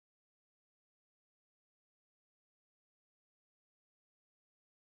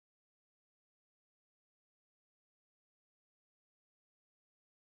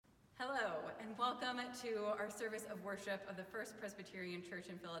Hello, and welcome to our service of worship of the First Presbyterian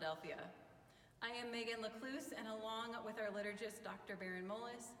Church in Philadelphia. I am Megan Lecluse, and along with our liturgist, Dr. Baron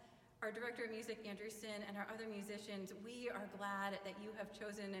Mullis, our director of music, Andrew Sin, and our other musicians, we are glad that you have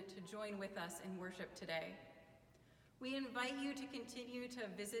chosen to join with us in worship today. We invite you to continue to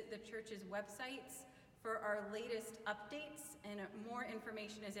visit the church's websites for our latest updates and more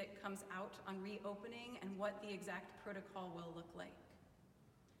information as it comes out on reopening and what the exact protocol will look like.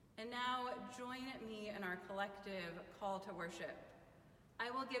 And now join me in our collective call to worship. I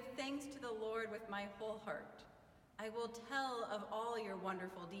will give thanks to the Lord with my whole heart. I will tell of all your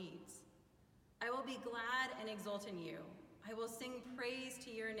wonderful deeds. I will be glad and exult in you. I will sing praise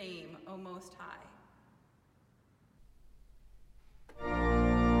to your name, O Most High.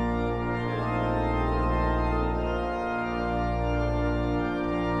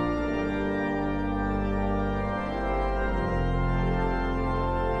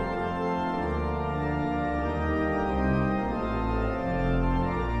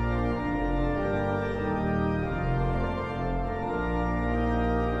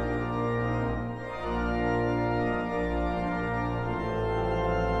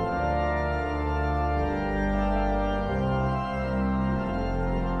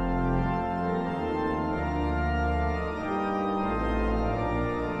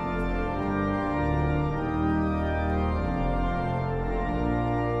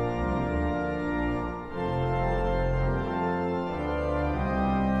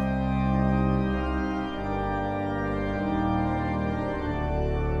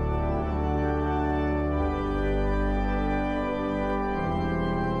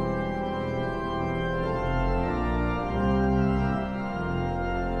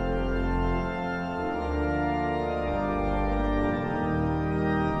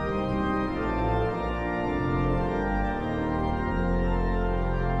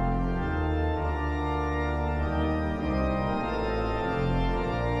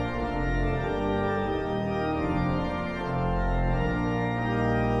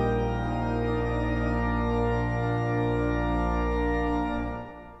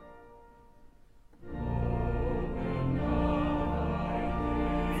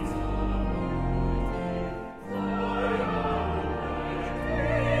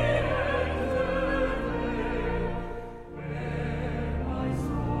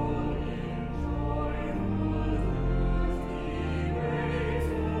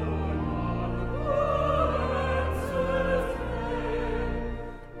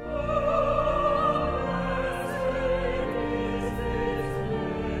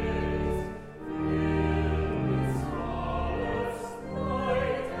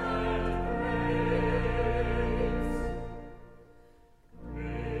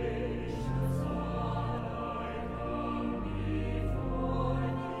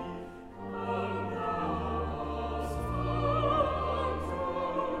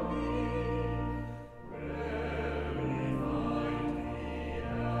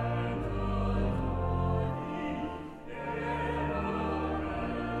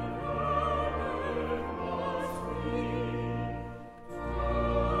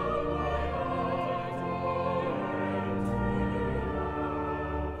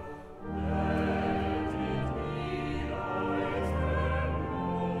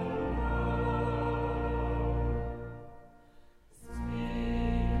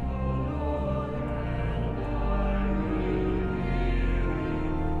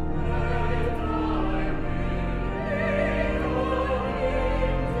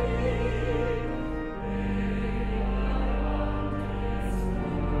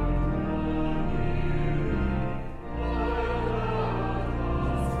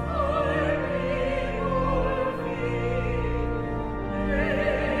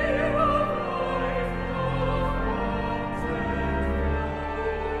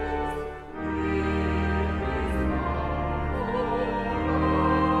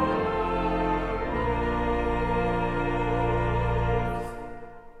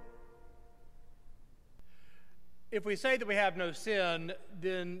 If we say that we have no sin,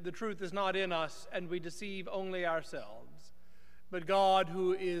 then the truth is not in us, and we deceive only ourselves. But God,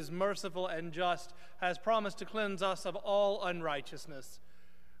 who is merciful and just, has promised to cleanse us of all unrighteousness.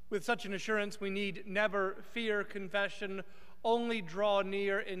 With such an assurance, we need never fear confession, only draw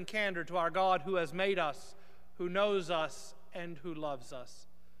near in candor to our God who has made us, who knows us, and who loves us.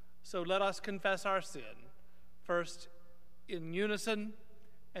 So let us confess our sin, first in unison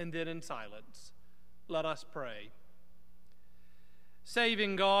and then in silence. Let us pray.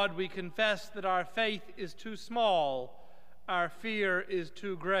 Saving God, we confess that our faith is too small, our fear is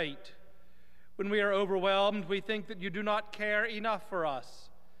too great. When we are overwhelmed, we think that you do not care enough for us.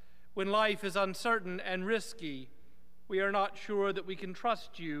 When life is uncertain and risky, we are not sure that we can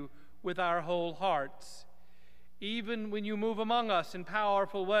trust you with our whole hearts. Even when you move among us in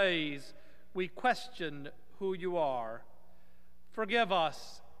powerful ways, we question who you are. Forgive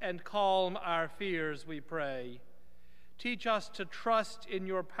us and calm our fears, we pray. Teach us to trust in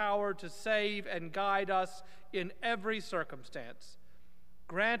your power to save and guide us in every circumstance.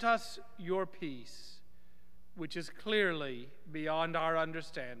 Grant us your peace, which is clearly beyond our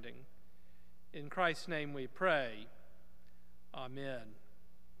understanding. In Christ's name we pray. Amen.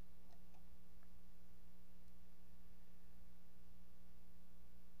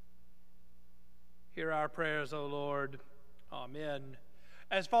 Hear our prayers, O Lord. Amen.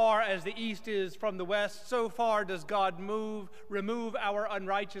 As far as the east is from the west, so far does God remove our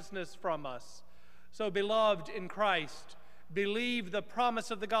unrighteousness from us. So, beloved in Christ, believe the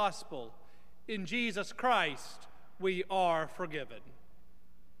promise of the gospel. In Jesus Christ, we are forgiven.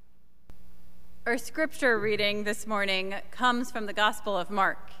 Our scripture reading this morning comes from the Gospel of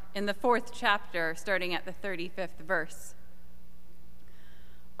Mark in the 4th chapter, starting at the 35th verse.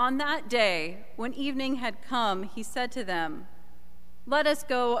 On that day, when evening had come, he said to them, "Let us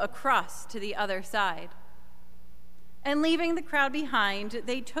go across to the other side." And leaving the crowd behind,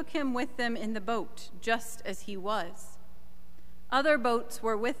 they took him with them in the boat, just as he was. Other boats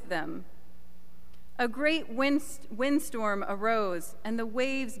were with them. A great windstorm arose, and the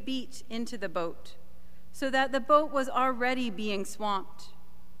waves beat into the boat, so that the boat was already being swamped.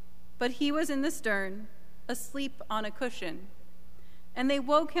 But he was in the stern, asleep on a cushion. And they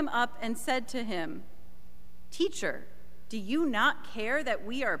woke him up and said to him, "Teacher, do you not care that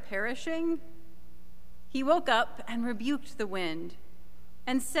we are perishing?" He woke up and rebuked the wind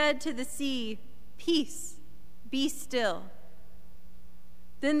and said to the sea, "Peace, be still."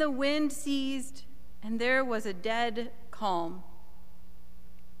 Then the wind ceased, and there was a dead calm.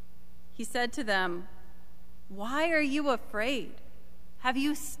 He said to them, "Why are you afraid? Have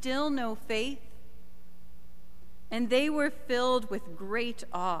you still no faith?" And they were filled with great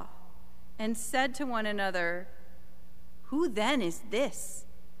awe and said to one another, "Who then is this,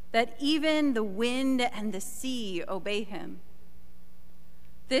 that even the wind and the sea obey him?"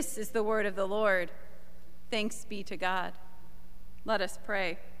 This is the word of the Lord. Thanks be to God. Let us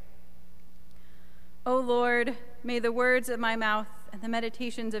pray. O Lord, may the words of my mouth and the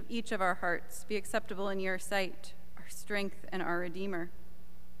meditations of each of our hearts be acceptable in your sight, our strength and our Redeemer.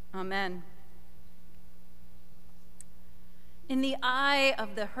 Amen. In the eye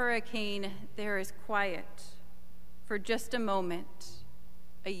of the hurricane, there is quiet. For just a moment,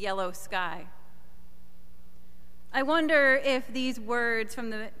 a yellow sky. I wonder if these words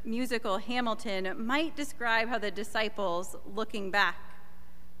from the musical Hamilton might describe how the disciples, looking back,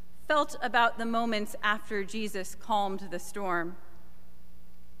 felt about the moments after Jesus calmed the storm.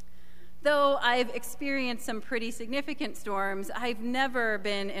 Though I've experienced some pretty significant storms, I've never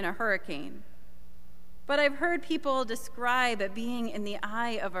been in a hurricane. But I've heard people describe being in the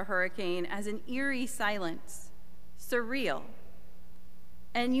eye of a hurricane as an eerie silence, surreal.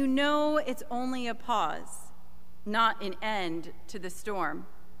 And you know it's only a pause, not an end to the storm.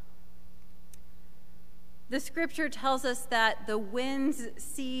 The scripture tells us that the winds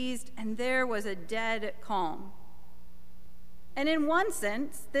ceased and there was a dead calm. And in one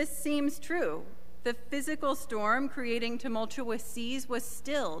sense, this seems true. The physical storm creating tumultuous seas was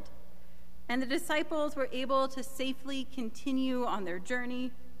stilled, and the disciples were able to safely continue on their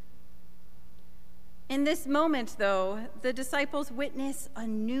journey. In this moment, though, the disciples witness a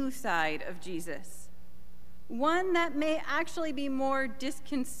new side of Jesus, one that may actually be more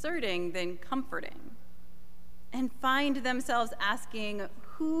disconcerting than comforting, and find themselves asking,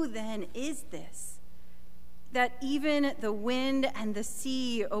 who then is this, that even the wind and the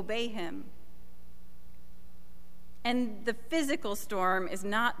sea obey him? And the physical storm is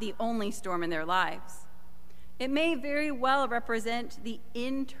not the only storm in their lives. It may very well represent the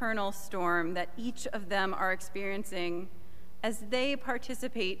internal storm that each of them are experiencing as they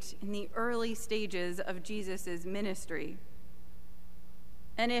participate in the early stages of Jesus' ministry.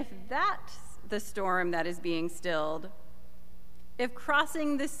 And if that's the storm that is being stilled, if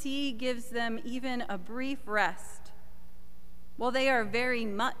crossing the sea gives them even a brief rest, well, they are very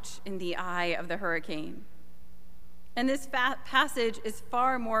much in the eye of the hurricane. And this passage is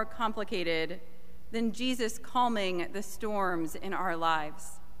far more complicated than Jesus calming the storms in our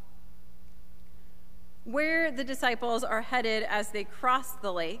lives. Where the disciples are headed as they cross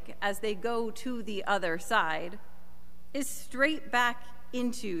the lake, as they go to the other side, is straight back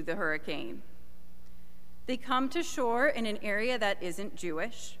into the hurricane. They come to shore in an area that isn't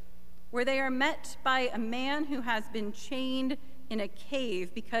Jewish, where they are met by a man who has been chained in a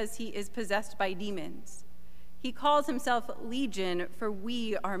cave because he is possessed by demons. He calls himself Legion, for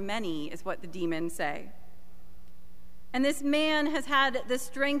we are many, is what the demons say. And this man has had the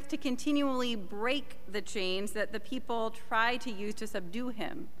strength to continually break the chains that the people try to use to subdue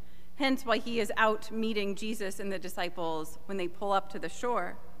him, hence why he is out meeting Jesus and the disciples when they pull up to the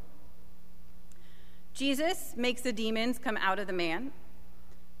shore. Jesus makes the demons come out of the man,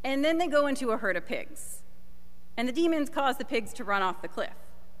 and then they go into a herd of pigs. And the demons cause the pigs to run off the cliff.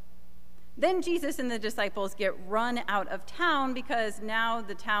 Then Jesus and the disciples get run out of town because now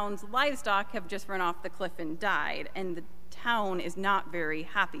the town's livestock have just run off the cliff and died, and the town is not very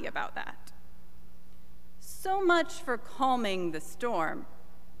happy about that. So much for calming the storm.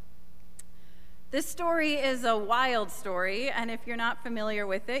 This story is a wild story, and if you're not familiar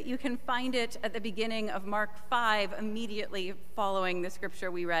with it, you can find it at the beginning of Mark 5, immediately following the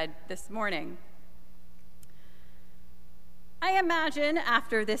scripture we read this morning. I imagine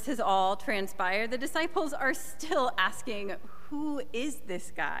after this has all transpired, the disciples are still asking, who is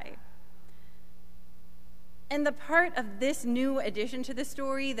this guy? And the part of this new addition to the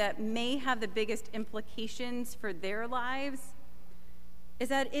story that may have the biggest implications for their lives is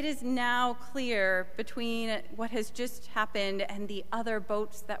that it is now clear between what has just happened and the other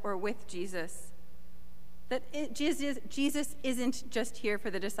boats that were with Jesus, that Jesus isn't just here for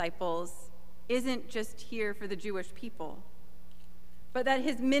the disciples, isn't just here for the Jewish people, but that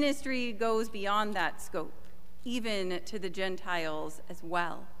his ministry goes beyond that scope, even to the Gentiles as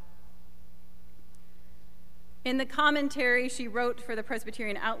well. In the commentary she wrote for the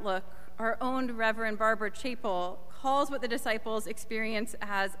Presbyterian Outlook, our own Reverend Barbara Chapel calls what the disciples experience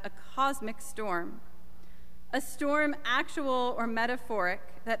as a cosmic storm, a storm actual or metaphoric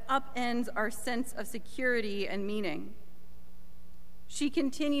that upends our sense of security and meaning. She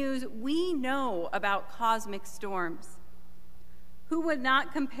continues, we know about cosmic storms. Who would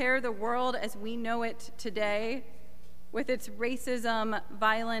not compare the world as we know it today, with its racism,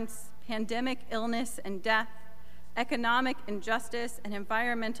 violence, pandemic illness and death, economic injustice, and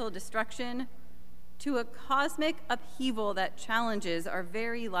environmental destruction, to a cosmic upheaval that challenges our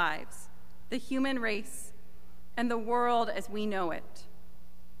very lives, the human race, and the world as we know it?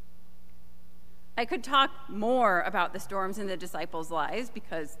 I could talk more about the storms in the disciples' lives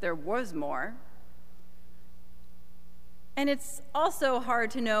because there was more. And it's also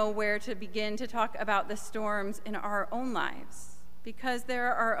hard to know where to begin to talk about the storms in our own lives, because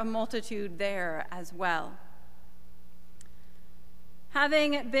there are a multitude there as well.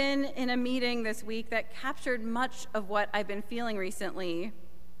 Having been in a meeting this week that captured much of what I've been feeling recently,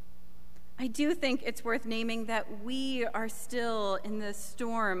 I do think it's worth naming that we are still in the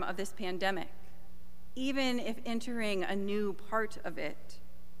storm of this pandemic, even if entering a new part of it.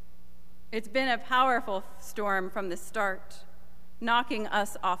 It's been a powerful storm from the start, knocking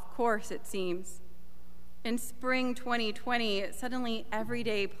us off course, it seems. In spring 2020, suddenly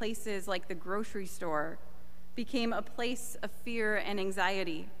everyday places like the grocery store became a place of fear and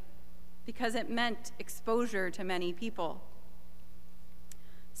anxiety because it meant exposure to many people.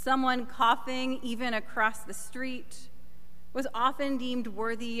 Someone coughing even across the street was often deemed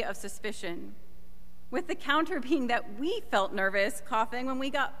worthy of suspicion, with the counter being that we felt nervous coughing when we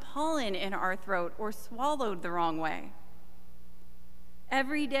got pollen in our throat or swallowed the wrong way.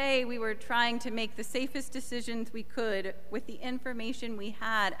 Every day we were trying to make the safest decisions we could with the information we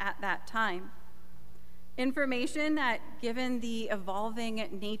had at that time. Information that, given the evolving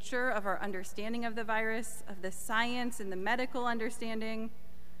nature of our understanding of the virus, of the science and the medical understanding,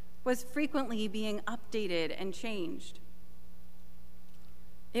 was frequently being updated and changed.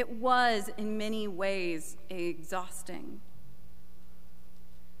 It was, in many ways, exhausting.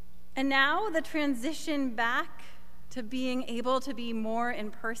 And now the transition back to being able to be more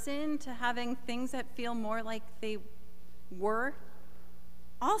in person, to having things that feel more like they were,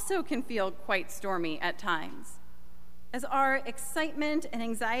 also can feel quite stormy at times, as our excitement and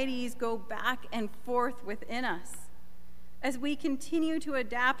anxieties go back and forth within us, as we continue to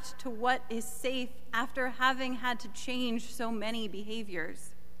adapt to what is safe after having had to change so many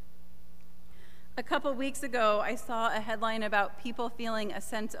behaviors. A couple weeks ago, I saw a headline about people feeling a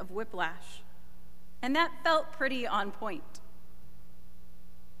sense of whiplash, and that felt pretty on point.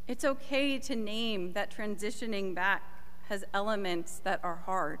 It's okay to name that transitioning back has elements that are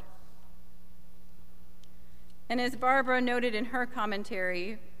hard. And as Barbara noted in her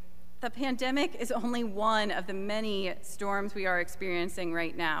commentary, the pandemic is only one of the many storms we are experiencing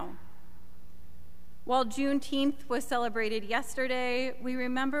right now. While Juneteenth was celebrated yesterday, we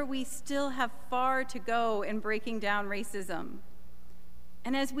remember we still have far to go in breaking down racism.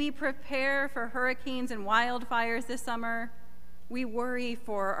 And as we prepare for hurricanes and wildfires this summer, we worry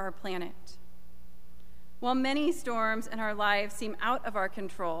for our planet. While many storms in our lives seem out of our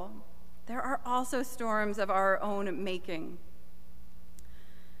control, there are also storms of our own making.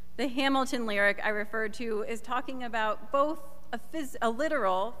 The Hamilton lyric I referred to is talking about both a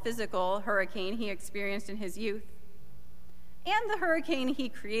literal physical hurricane he experienced in his youth and the hurricane he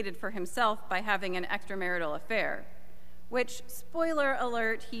created for himself by having an extramarital affair, which, spoiler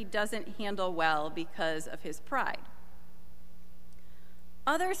alert, he doesn't handle well because of his pride.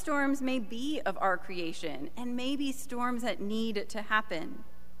 Other storms may be of our creation and may be storms that need to happen,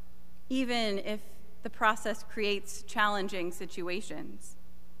 even if the process creates challenging situations.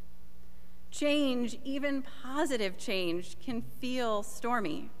 Change, even positive change, can feel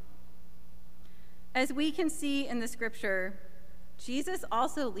stormy. As we can see in the scripture, Jesus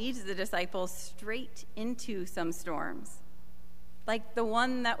also leads the disciples straight into some storms, like the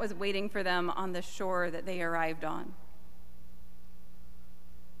one that was waiting for them on the shore that they arrived on.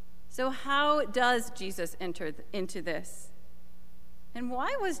 So how does Jesus enter into this? And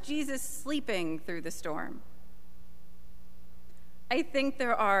why was Jesus sleeping through the storm? I think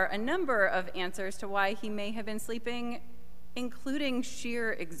there are a number of answers to why he may have been sleeping, including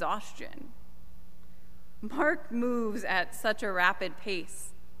sheer exhaustion. Mark moves at such a rapid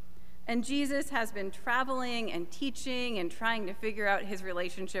pace, and Jesus has been traveling and teaching and trying to figure out his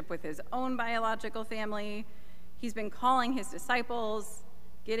relationship with his own biological family. He's been calling his disciples,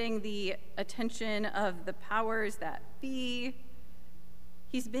 getting the attention of the powers that be.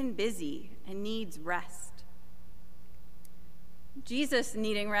 He's been busy and needs rest. Jesus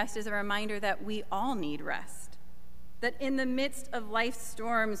needing rest is a reminder that we all need rest, that in the midst of life's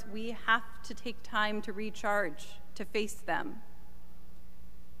storms, we have to take time to recharge, to face them.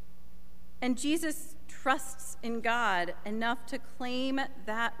 And Jesus trusts in God enough to claim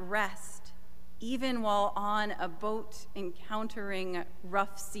that rest, even while on a boat encountering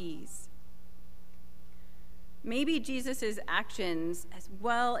rough seas. Maybe Jesus' actions, as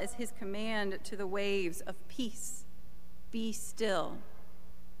well as his command to the waves of peace, be still,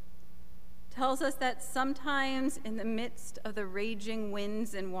 tells us that sometimes in the midst of the raging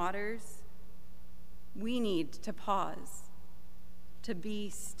winds and waters, we need to pause, to be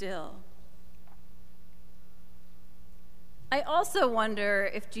still. I also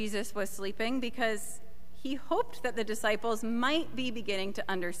wonder if Jesus was sleeping because he hoped that the disciples might be beginning to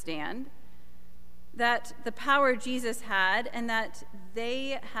understand that the power Jesus had and that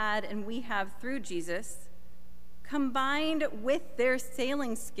they had and we have through Jesus, combined with their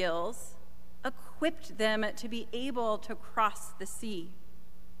sailing skills, equipped them to be able to cross the sea.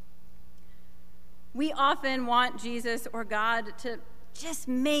 We often want Jesus or God to just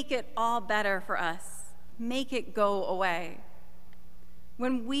make it all better for us, make it go away,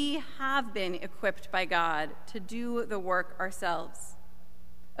 when we have been equipped by God to do the work ourselves,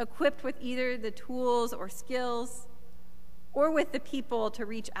 equipped with either the tools or skills or with the people to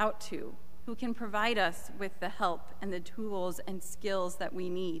reach out to who can provide us with the help and the tools and skills that we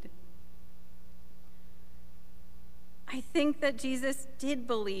need. I think that Jesus did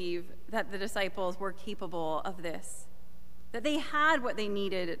believe that the disciples were capable of this, that they had what they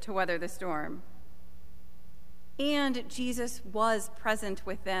needed to weather the storm. And Jesus was present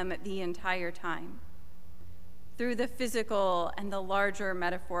with them the entire time, through the physical and the larger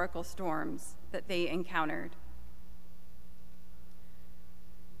metaphorical storms that they encountered.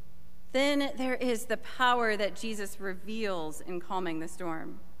 Then there is the power that Jesus reveals in calming the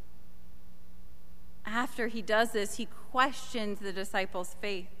storm. After he does this, he questions the disciples'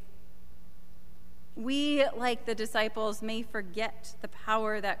 faith. We, like the disciples, may forget the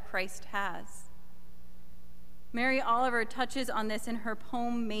power that Christ has. Mary Oliver touches on this in her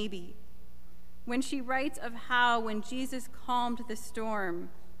poem, Maybe, when she writes of how when Jesus calmed the storm,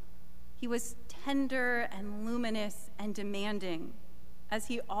 he was tender and luminous and demanding, as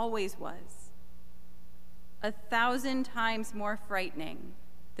he always was, 1,000 times more frightening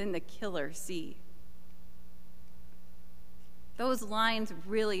than the killer sea. Those lines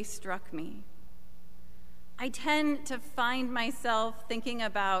really struck me. I tend to find myself thinking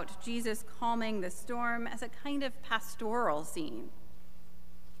about Jesus calming the storm as a kind of pastoral scene.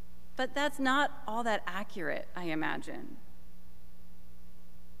 But that's not all that accurate, I imagine.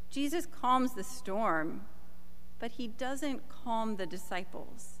 Jesus calms the storm, but he doesn't calm the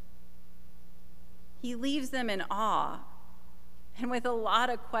disciples. He leaves them in awe and with a lot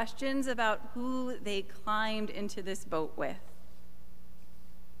of questions about who they climbed into this boat with.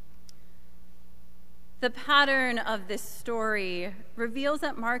 The pattern of this story reveals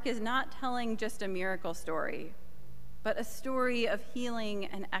that Mark is not telling just a miracle story, but a story of healing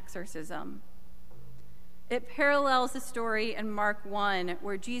and exorcism. It parallels the story in Mark 1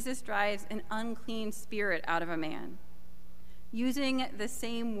 where Jesus drives an unclean spirit out of a man, using the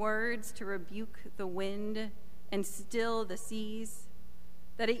same words to rebuke the wind and still the seas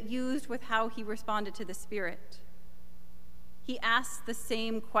that it used with how he responded to the spirit. He asked the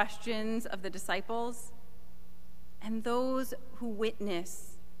same questions of the disciples, and those who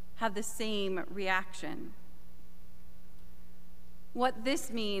witness have the same reaction. What this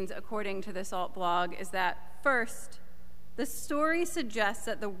means, according to the SALT blog, is that first, the story suggests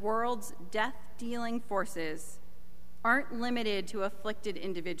that the world's death-dealing forces aren't limited to afflicted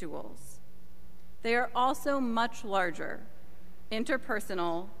individuals. They are also much larger,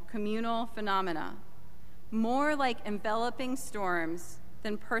 interpersonal, communal phenomena, more like enveloping storms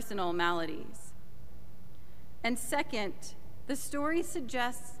than personal maladies. And second, the story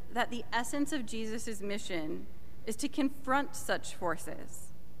suggests that the essence of Jesus' mission is to confront such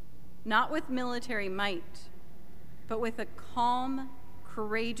forces, not with military might, but with a calm,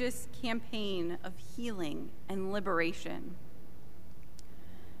 courageous campaign of healing and liberation.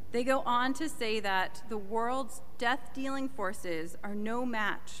 They go on to say that the world's death-dealing forces are no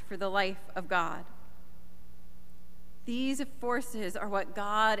match for the life of God. These forces are what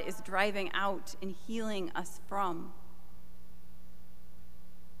God is driving out and healing us from.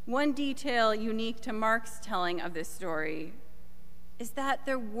 One detail unique to Mark's telling of this story is that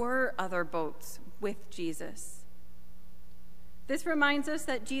there were other boats with Jesus. This reminds us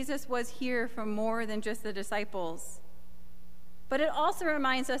that Jesus was here for more than just the disciples, but it also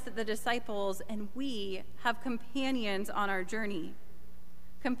reminds us that the disciples and we have companions on our journey,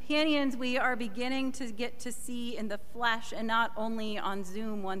 companions we are beginning to get to see in the flesh and not only on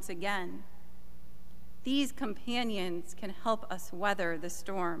Zoom once again. These companions can help us weather the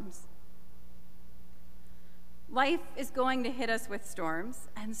storms. Life is going to hit us with storms,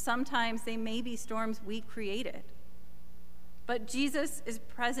 and sometimes they may be storms we created. But Jesus is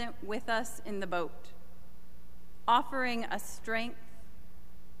present with us in the boat, offering us strength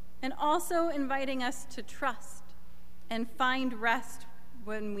and also inviting us to trust and find rest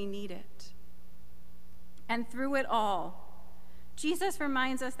when we need it. And through it all, Jesus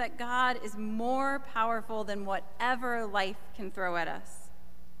reminds us that God is more powerful than whatever life can throw at us,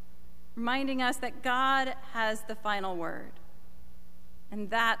 reminding us that God has the final word,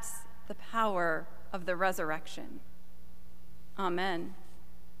 and that's the power of the resurrection. Amen.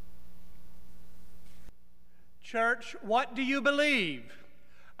 Church, what do you believe?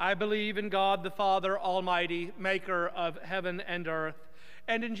 I believe in God the Father Almighty, maker of heaven and earth,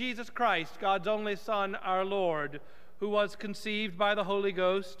 and in Jesus Christ, God's only Son, our Lord, who was conceived by the Holy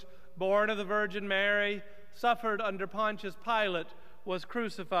Ghost, born of the Virgin Mary, suffered under Pontius Pilate, was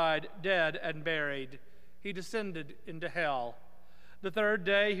crucified, dead, and buried. He descended into hell. The third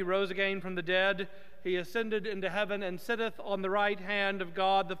day he rose again from the dead. He ascended into heaven and sitteth on the right hand of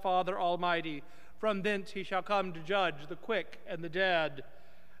God the Father Almighty. From thence he shall come to judge the quick and the dead.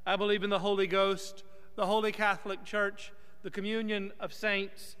 I believe in the Holy Ghost, the Holy Catholic Church, the communion of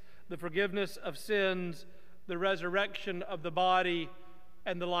saints, the forgiveness of sins, the resurrection of the body,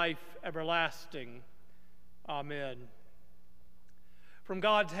 and the life everlasting. Amen. From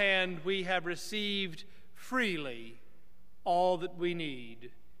God's hand we have received freely all that we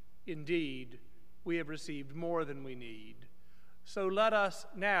need. Indeed, we have received more than we need. So let us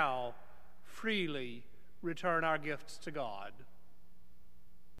now freely return our gifts to God.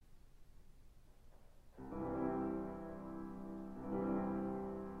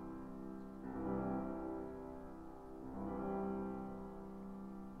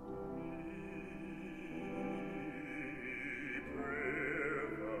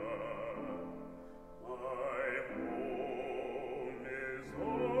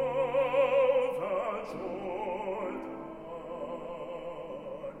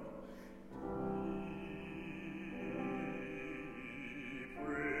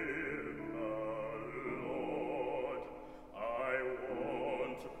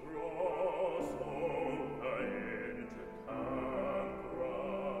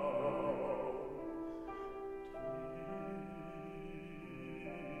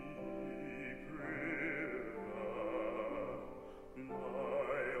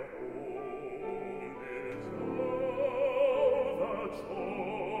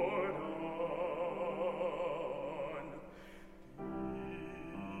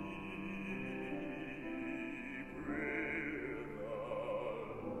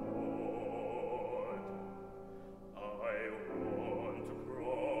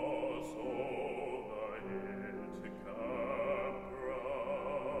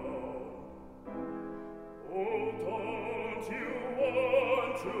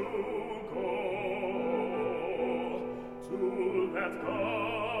 To go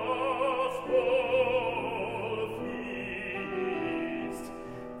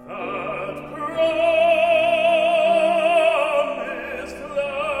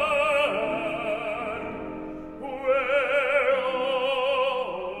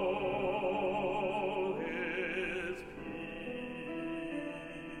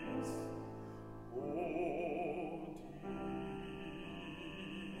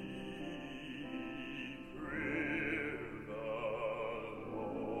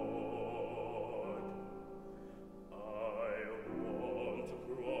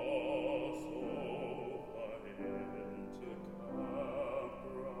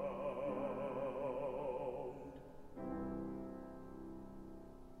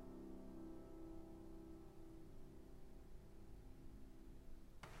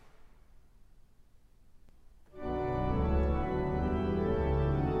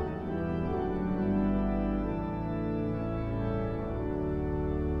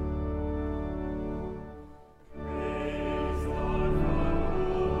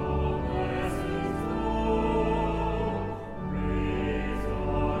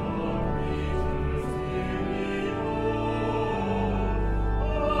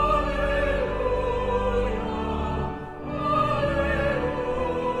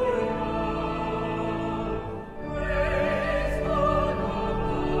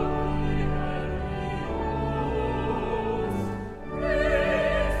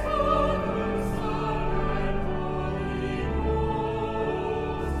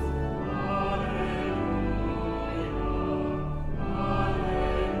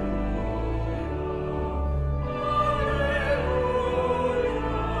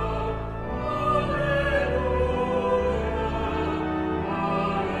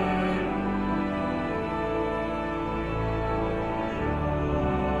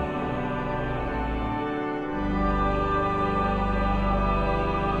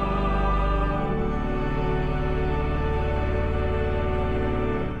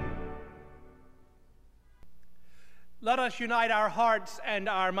Let us unite our hearts and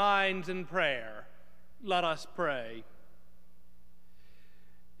our minds in prayer. Let us pray.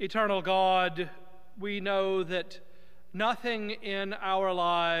 Eternal God, we know that nothing in our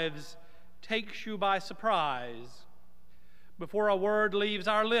lives takes you by surprise. Before a word leaves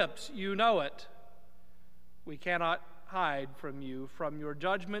our lips, you know it. We cannot hide from you, from your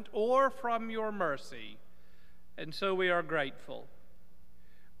judgment, or from your mercy, and so we are grateful.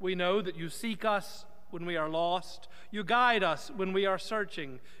 We know that you seek us when we are lost. You guide us when we are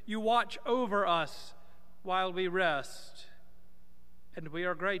searching. You watch over us while we rest, and we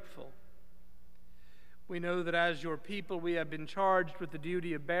are grateful. We know that as your people, we have been charged with the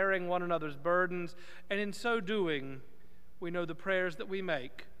duty of bearing one another's burdens, and in so doing, we know the prayers that we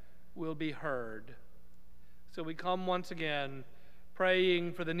make will be heard. So we come once again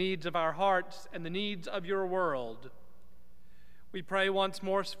praying for the needs of our hearts and the needs of your world. We pray once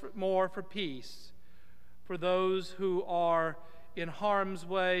more for peace, for those who are in harm's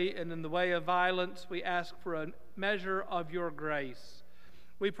way and in the way of violence. We ask for a measure of your grace.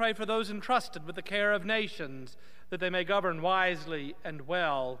 We pray for those entrusted with the care of nations, that they may govern wisely and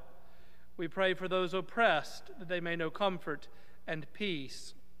well. We pray for those oppressed, that they may know comfort and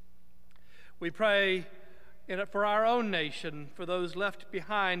peace. We pray for our own nation, for those left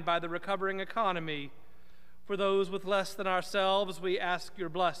behind by the recovering economy. For those with less than ourselves, we ask your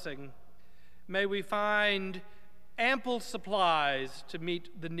blessing. May we find ample supplies to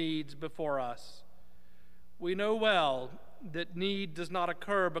meet the needs before us. We know well that need does not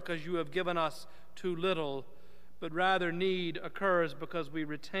occur because you have given us too little, but rather need occurs because we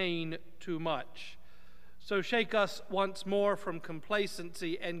retain too much. So shake us once more from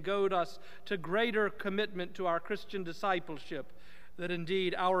complacency and goad us to greater commitment to our Christian discipleship, that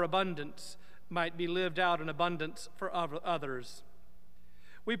indeed our abundance might be lived out in abundance for others.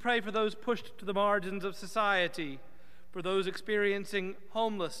 We pray for those pushed to the margins of society, for those experiencing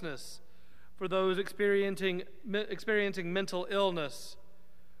homelessness, for those experiencing mental illness,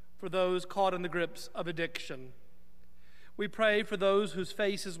 for those caught in the grips of addiction. We pray for those whose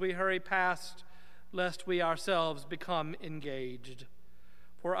faces we hurry past, lest we ourselves become engaged.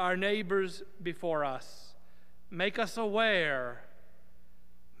 For our neighbors before us, make us aware,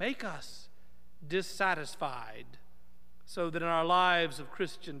 make us dissatisfied, so that in our lives of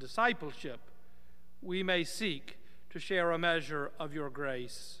Christian discipleship, we may seek to share a measure of your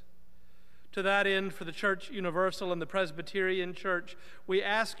grace. To that end, for the Church Universal and the Presbyterian Church, we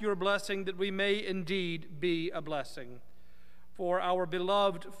ask your blessing that we may indeed be a blessing. For our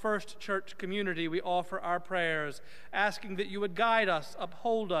beloved First Church community, we offer our prayers, asking that you would guide us,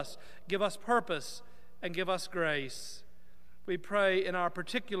 uphold us, give us purpose, and give us grace. We pray in our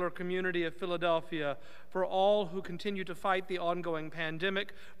particular community of Philadelphia for all who continue to fight the ongoing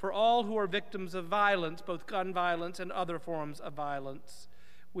pandemic, for all who are victims of violence, both gun violence and other forms of violence.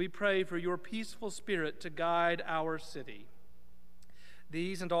 We pray for your peaceful spirit to guide our city.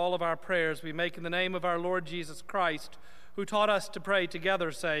 These and all of our prayers we make in the name of our Lord Jesus Christ, who taught us to pray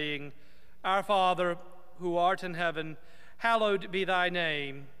together, saying, Our Father, who art in heaven, hallowed be thy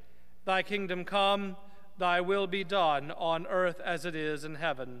name. Thy kingdom come, thy will be done on earth as it is in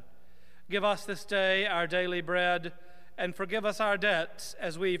heaven. Give us this day our daily bread, and forgive us our debts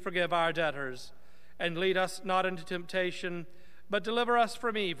as we forgive our debtors. And lead us not into temptation, but deliver us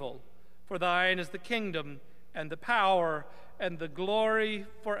from evil. For thine is the kingdom, and the power, and the glory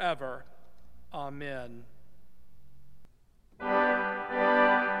forever. Amen.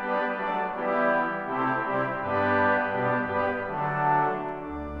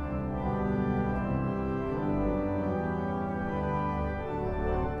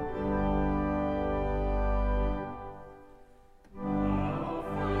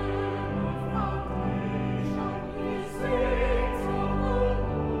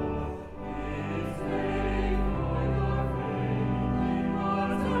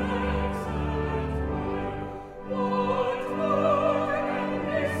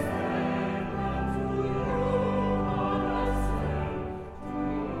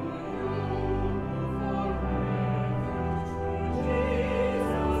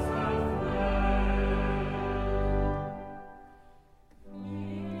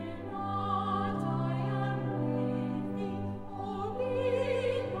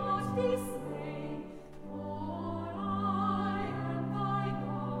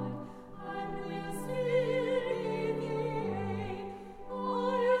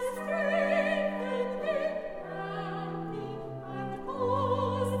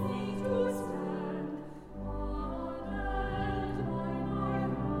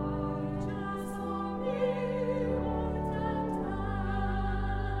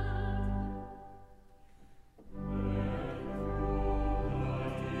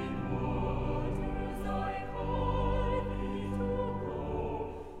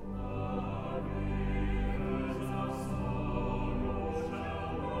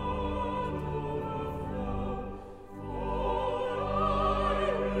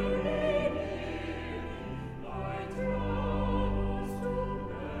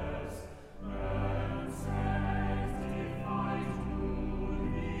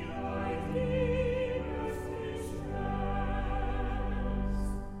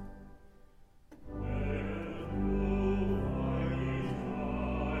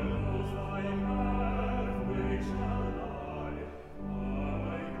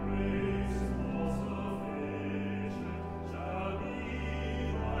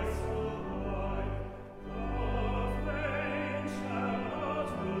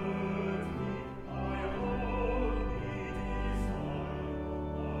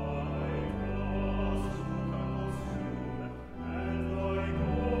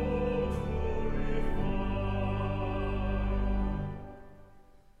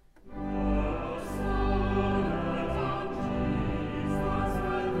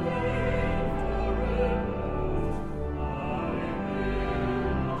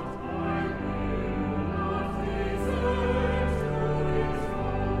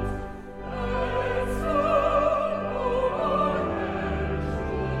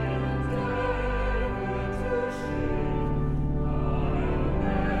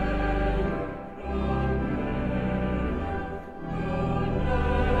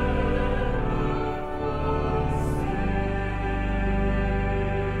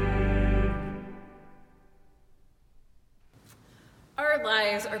 Our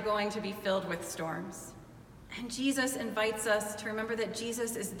lives are going to be filled with storms. And Jesus invites us to remember that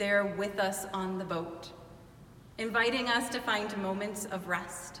Jesus is there with us on the boat, inviting us to find moments of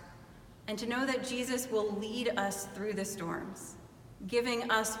rest and to know that Jesus will lead us through the storms, giving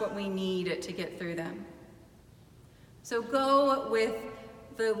us what we need to get through them. So go with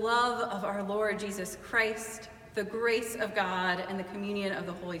the love of our Lord Jesus Christ, the grace of God, and the communion of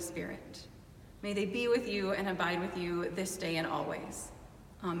the Holy Spirit. May they be with you and abide with you this day and always.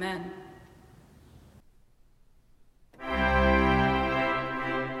 Amen.